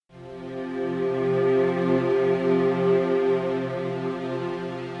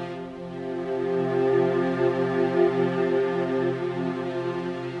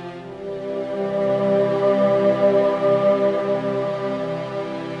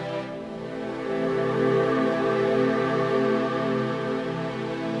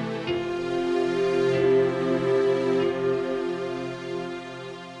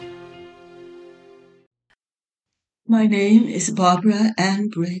My name is Barbara Ann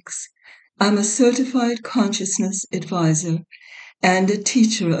Briggs. I'm a certified consciousness advisor and a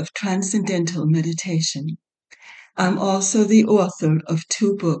teacher of transcendental meditation. I'm also the author of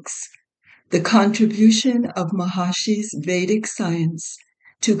 2 books, The Contribution of Maharshi's Vedic Science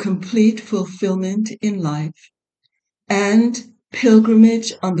to Complete Fulfillment in Life, and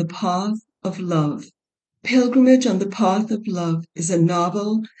Pilgrimage on the Path of Love. Pilgrimage on the Path of Love is a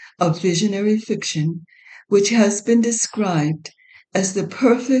novel of visionary fiction which has been described as the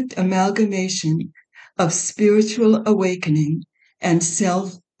perfect amalgamation of spiritual awakening and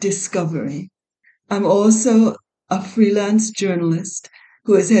self-discovery. I'm also a freelance journalist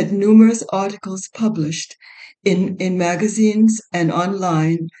who has had numerous articles published in magazines and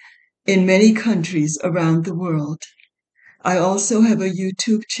online in many countries around the world. I also have a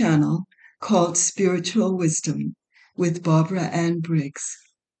YouTube channel called Spiritual Wisdom with Barbara Ann Briggs.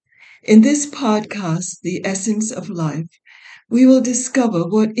 In this podcast, The Essence of Life, we will discover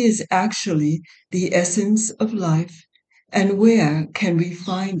what is actually the essence of life and where can we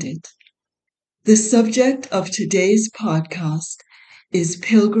find it. The subject of today's podcast is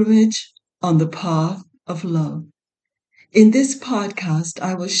Pilgrimage on the Path of Love. In this podcast,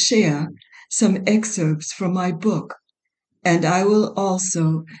 I will share some excerpts from my book, and I will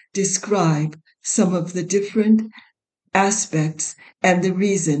also describe some of the different aspects and the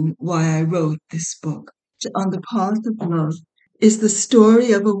reason why I wrote this book. On the Path of Love is the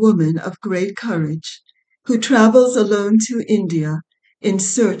story of a woman of great courage who travels alone to India in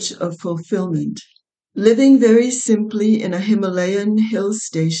search of fulfillment. Living very simply in a Himalayan hill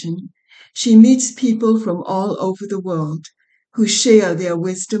station, she meets people from all over the world who share their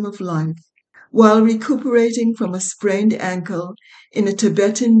wisdom of life. While recuperating from a sprained ankle in a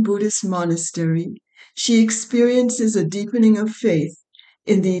Tibetan Buddhist monastery, she experiences a deepening of faith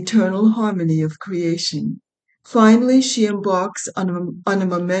in the eternal harmony of creation. Finally, she embarks on a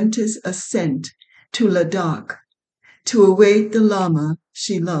momentous ascent to Ladakh to await the Lama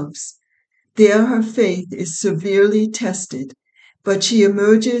she loves. There her faith is severely tested, but she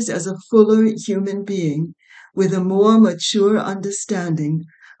emerges as a fuller human being with a more mature understanding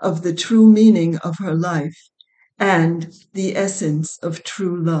of the true meaning of her life and the essence of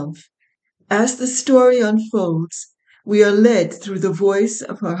true love. As the story unfolds, we are led through the voice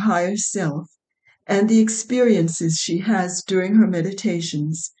of her higher self and the experiences she has during her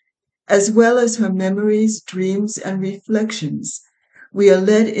meditations, as well as her memories, dreams, and reflections. We are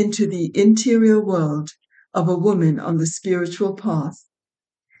led into the interior world of a woman on the spiritual path.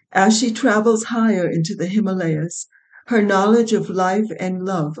 As she travels higher into the Himalayas, her knowledge of life and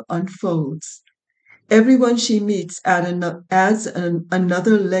love unfolds. Everyone she meets adds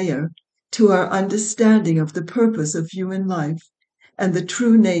another layer to her understanding of the purpose of human life and the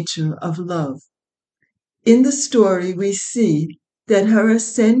true nature of love. In the story, we see that her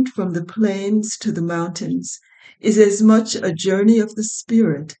ascent from the plains to the mountains is as much a journey of the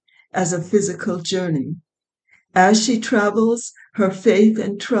spirit as a physical journey. As she travels, her faith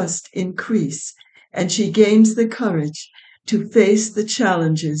and trust increase, and she gains the courage to face the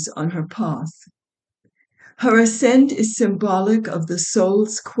challenges on her path. Her ascent is symbolic of the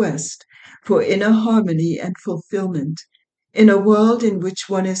soul's quest for inner harmony and fulfillment in a world in which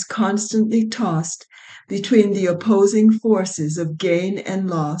one is constantly tossed between the opposing forces of gain and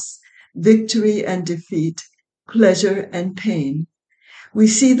loss, victory and defeat, pleasure and pain. We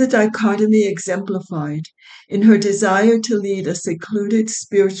see the dichotomy exemplified in her desire to lead a secluded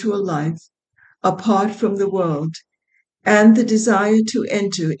spiritual life apart from the world, and the desire to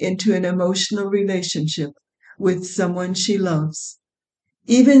enter into an emotional relationship with someone she loves.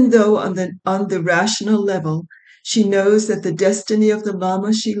 Even though on the rational level, she knows that the destiny of the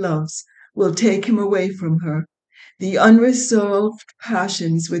Lama she loves will take him away from her, the unresolved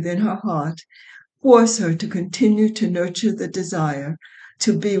passions within her heart force her to continue to nurture the desire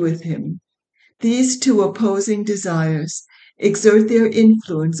to be with him. These 2 opposing desires exert their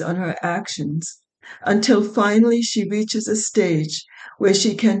influence on her actions until finally she reaches a stage where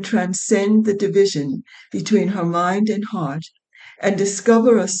she can transcend the division between her mind and heart and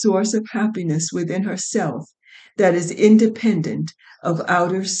discover a source of happiness within herself that is independent of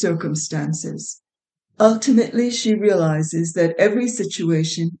outer circumstances. Ultimately, she realizes that every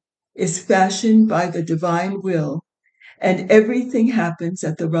situation is fashioned by the divine will, and everything happens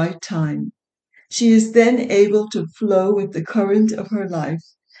at the right time. She is then able to flow with the current of her life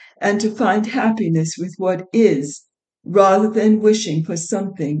and to find happiness with what is, rather than wishing for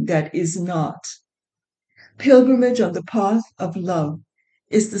something that is not. Pilgrimage on the Path of Love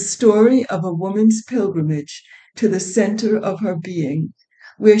is the story of a woman's pilgrimage to the center of her being,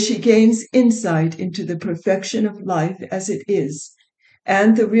 where she gains insight into the perfection of life as it is,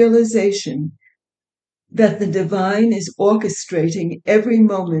 and the realization that the divine is orchestrating every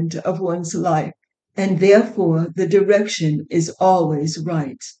moment of one's life, and therefore the direction is always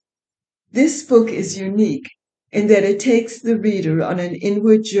right. This book is unique in that it takes the reader on an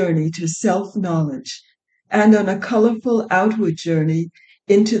inward journey to self-knowledge and on a colorful outward journey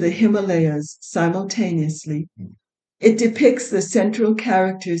into the Himalayas simultaneously. It depicts the central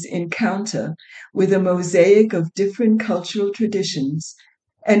character's encounter with a mosaic of different cultural traditions,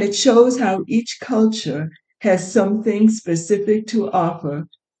 and it shows how each culture has something specific to offer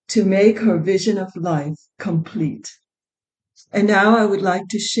to make her vision of life complete. And now I would like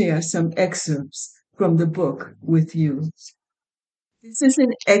to share some excerpts from the book with you. This is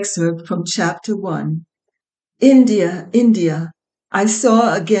an excerpt from chapter 1. India, India. I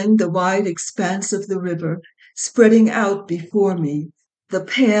saw again the wide expanse of the river spreading out before me. The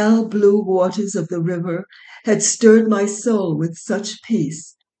pale blue waters of the river had stirred my soul with such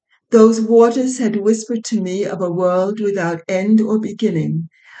peace. Those waters had whispered to me of a world without end or beginning,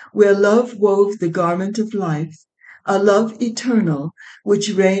 where love wove the garment of life, a love eternal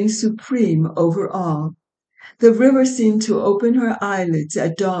which reigned supreme over all. The river seemed to open her eyelids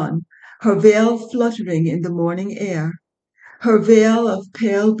at dawn, her veil fluttering in the morning air. Her veil of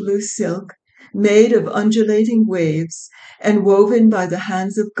pale blue silk, made of undulating waves and woven by the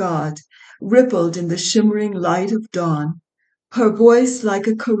hands of God, rippled in the shimmering light of dawn. Her voice, like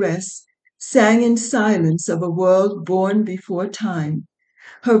a caress, sang in silence of a world born before time.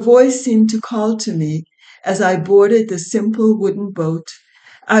 Her voice seemed to call to me as I boarded the simple wooden boat.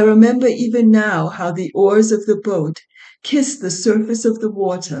 I remember even now how the oars of the boat kissed the surface of the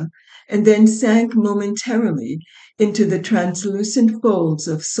water and then sank momentarily into the translucent folds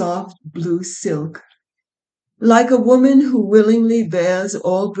of soft blue silk. Like a woman who willingly bears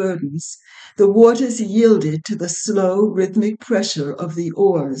all burdens, the waters yielded to the slow, rhythmic pressure of the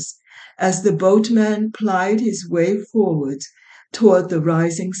oars as the boatman plied his way forward toward the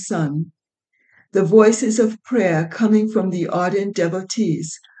rising sun. The voices of prayer coming from the ardent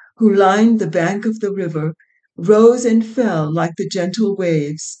devotees who lined the bank of the river rose and fell like the gentle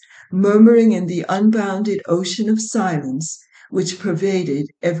waves, murmuring in the unbounded ocean of silence which pervaded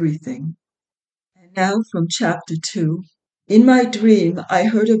everything. And now from chapter 2. In my dream, I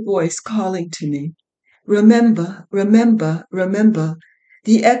heard a voice calling to me, "Remember, remember, remember."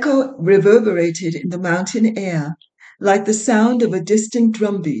 The echo reverberated in the mountain air like the sound of a distant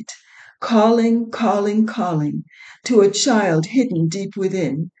drumbeat, calling, calling, calling to a child hidden deep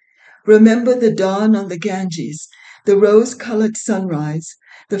within. Remember the dawn on the Ganges, the rose-colored sunrise,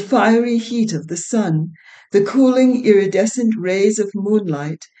 the fiery heat of the sun, the cooling iridescent rays of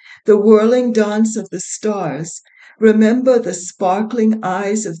moonlight, the whirling dance of the stars. Remember the sparkling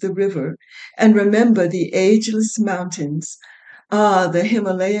eyes of the river, and remember the ageless mountains. Ah, the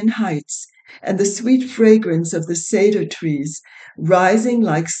Himalayan heights, and the sweet fragrance of the cedar trees, rising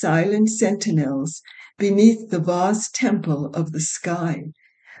like silent sentinels beneath the vast temple of the sky.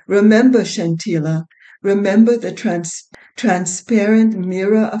 Remember, Shantila, remember the transparent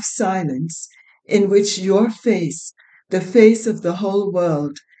mirror of silence in which your face, the face of the whole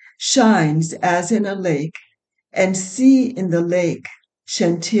world, shines as in a lake, and see in the lake,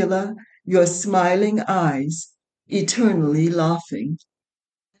 Shantila, your smiling eyes, eternally laughing.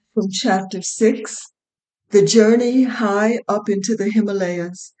 From chapter 6, the journey high up into the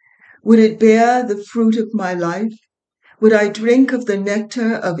Himalayas. Would it bear the fruit of my life? Would I drink of the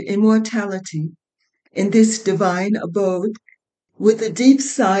nectar of immortality in this divine abode? Would the deep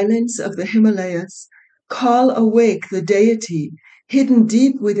silence of the Himalayas call awake the deity hidden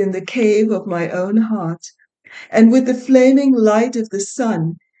deep within the cave of my own heart? And would the flaming light of the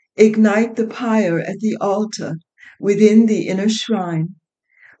sun ignite the pyre at the altar within the inner shrine?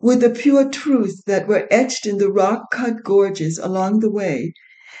 Would the pure truth that were etched in the rock-cut gorges along the way,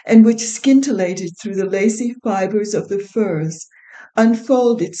 and which scintillated through the lacy fibers of the firs,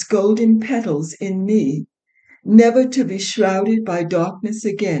 unfold its golden petals in me, never to be shrouded by darkness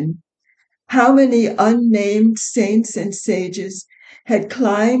again? How many unnamed saints and sages had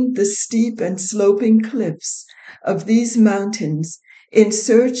climbed the steep and sloping cliffs of these mountains in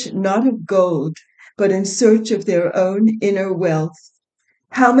search not of gold, but in search of their own inner wealth?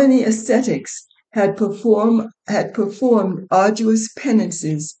 How many ascetics had performed arduous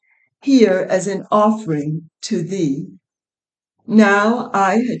penances here as an offering to thee? Now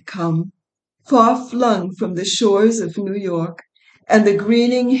I had come, far flung from the shores of New York and the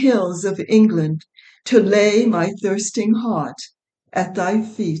greening hills of England, to lay my thirsting heart at thy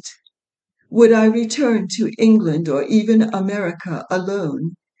feet. Would I return to England or even America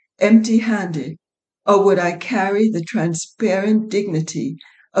alone? empty-handed, or would I carry the transparent dignity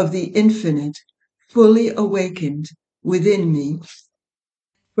of the infinite fully awakened within me?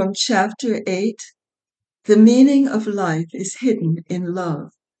 From chapter 8, the meaning of life is hidden in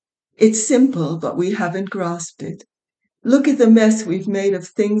love. It's simple, but we haven't grasped it. Look at the mess we've made of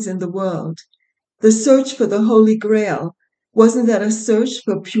things in the world. The search for the Holy Grail, wasn't that a search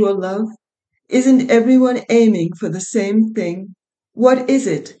for pure love? Isn't everyone aiming for the same thing? What is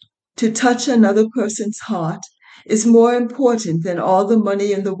it? To touch another person's heart is more important than all the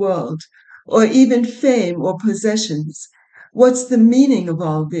money in the world, or even fame or possessions. What's the meaning of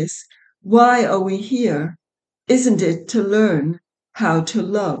all this? Why are we here? Isn't it to learn how to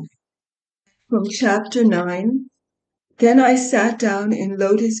love? From chapter 9, then I sat down in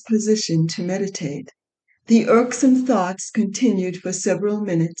lotus position to meditate. The irksome thoughts continued for several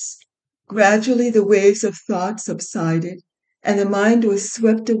minutes. Gradually the waves of thought subsided, and the mind was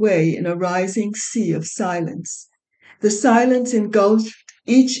swept away in a rising sea of silence. The silence engulfed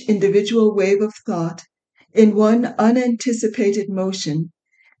each individual wave of thought in one unanticipated motion,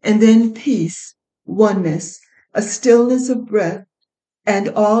 and then peace, oneness, a stillness of breath, and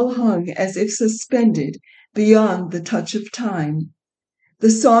all hung as if suspended beyond the touch of time. The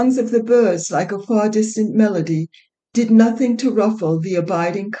songs of the birds, like a far distant melody, did nothing to ruffle the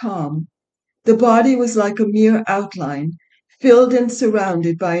abiding calm. The body was like a mere outline, filled and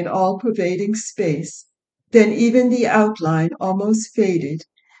surrounded by an all-pervading space. Then even the outline almost faded.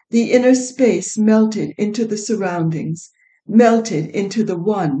 The inner space melted into the surroundings, melted into the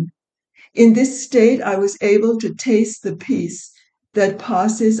one. In this state I was able to taste the peace that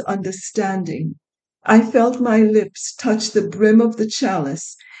passes understanding. I felt my lips touch the brim of the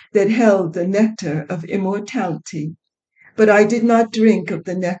chalice that held the nectar of immortality. But I did not drink of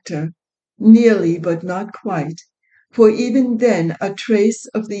the nectar, nearly but not quite, for even then a trace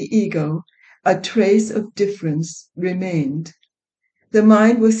of the ego, a trace of difference remained. The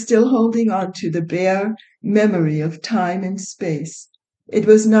mind was still holding on to the bare memory of time and space. It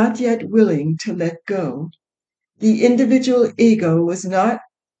was not yet willing to let go. The individual ego was not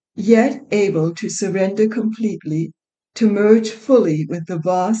yet able to surrender completely, to merge fully with the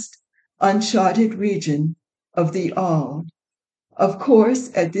vast, uncharted region of the all. Of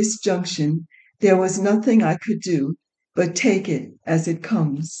course, at this junction, there was nothing I could do but take it as it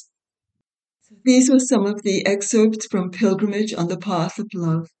comes. These were some of the excerpts from Pilgrimage on the Path of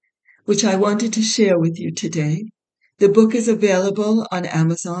Love, which I wanted to share with you today. The book is available on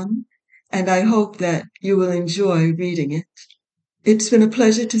Amazon, and I hope that you will enjoy reading it. It's been a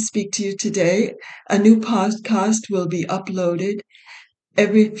pleasure to speak to you today. A new podcast will be uploaded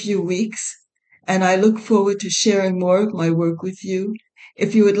every few weeks, and I look forward to sharing more of my work with you.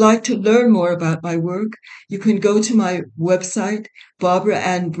 If you would like to learn more about my work, you can go to my website,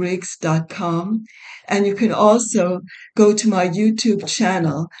 barbaraannbriggs.com, and you can also go to my YouTube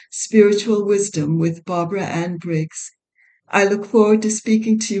channel, Spiritual Wisdom with Barbara Ann Briggs. I look forward to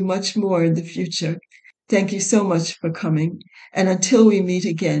speaking to you much more in the future. Thank you so much for coming, and until we meet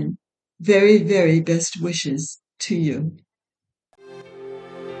again, very, very best wishes to you.